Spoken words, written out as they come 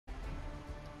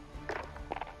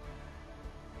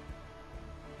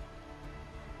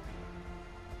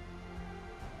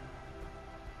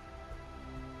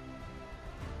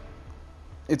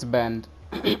It's banned.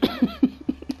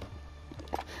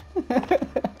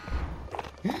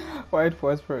 White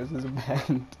phosphorus is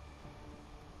banned.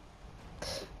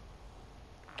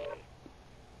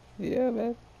 Yeah,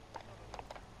 man.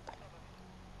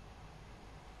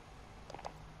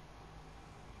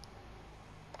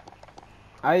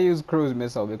 I use cruise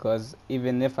missile because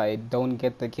even if I don't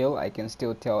get the kill, I can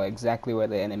still tell exactly where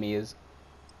the enemy is,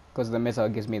 because the missile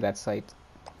gives me that sight.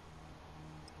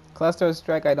 Cluster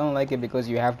strike, I don't like it because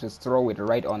you have to throw it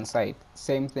right on sight.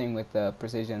 Same thing with the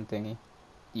precision thingy.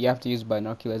 You have to use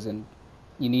binoculars and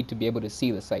you need to be able to see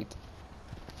the sight.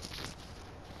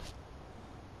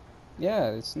 Yeah,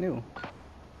 it's new.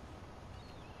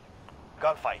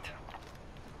 Gunfight.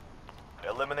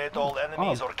 Eliminate all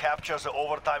enemies or capture the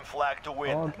overtime flag to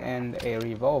win. Fog and a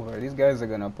revolver. These guys are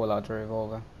gonna pull out a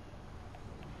revolver.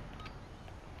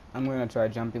 I'm gonna try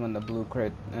jumping on the blue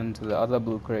crate into the other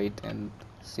blue crate and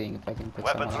seeing if I can put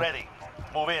Weapons someone ready.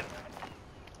 Move in.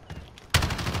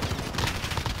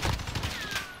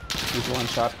 He's one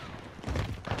shot.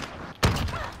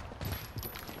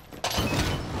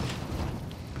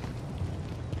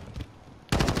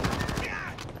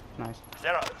 Nice.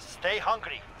 Zera, stay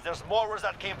hungry. There's more where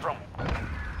that came from.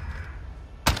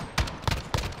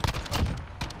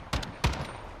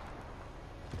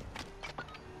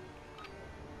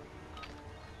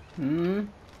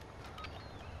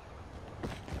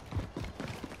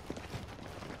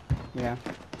 Yeah.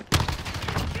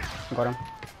 Got him.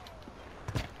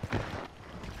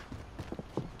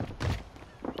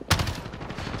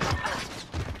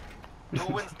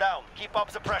 Two wins down. Keep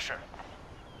up the pressure.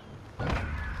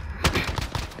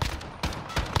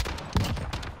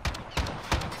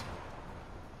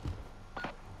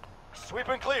 Sweep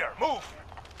and clear. Move.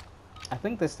 I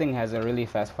think this thing has a really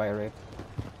fast fire rate.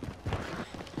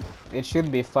 It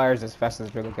should be fires as fast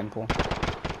as Driggle can pull.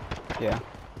 Yeah.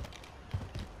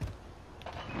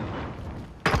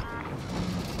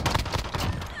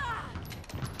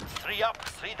 Three up,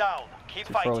 three down. Keep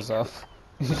She fighting. froze up.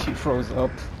 She froze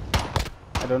up.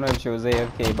 I don't know if she was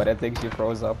AFK, but I think she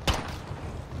froze up.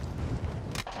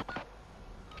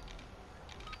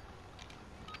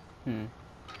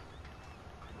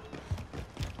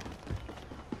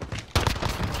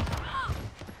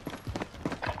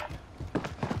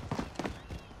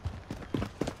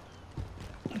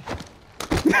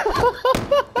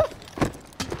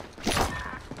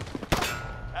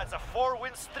 That's a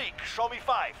 4-win streak. Show me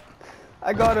 5.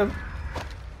 I got him.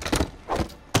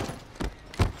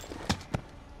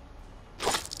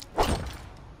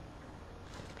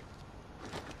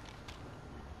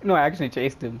 No, I actually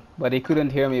chased him, but he couldn't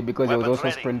hear me because he was Weapons also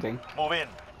ready. sprinting. Move in.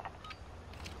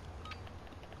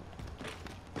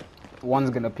 One's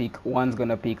gonna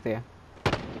peek there.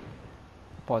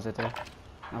 Positive.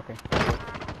 Okay.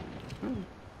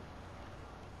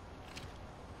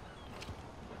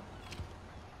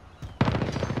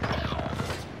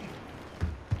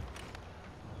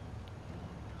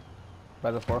 By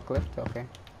the forklift, okay.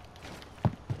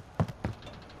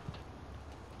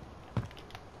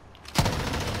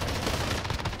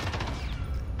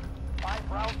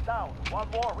 Five rounds down. One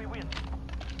more, we win.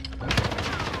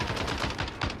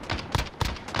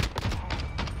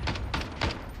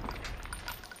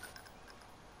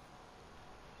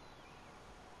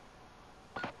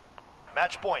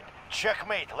 Match point.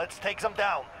 Checkmate. Let's take them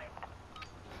down.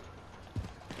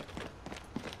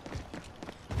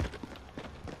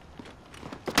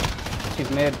 She's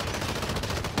mid.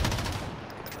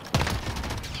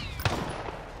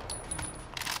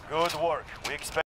 Good work. We expect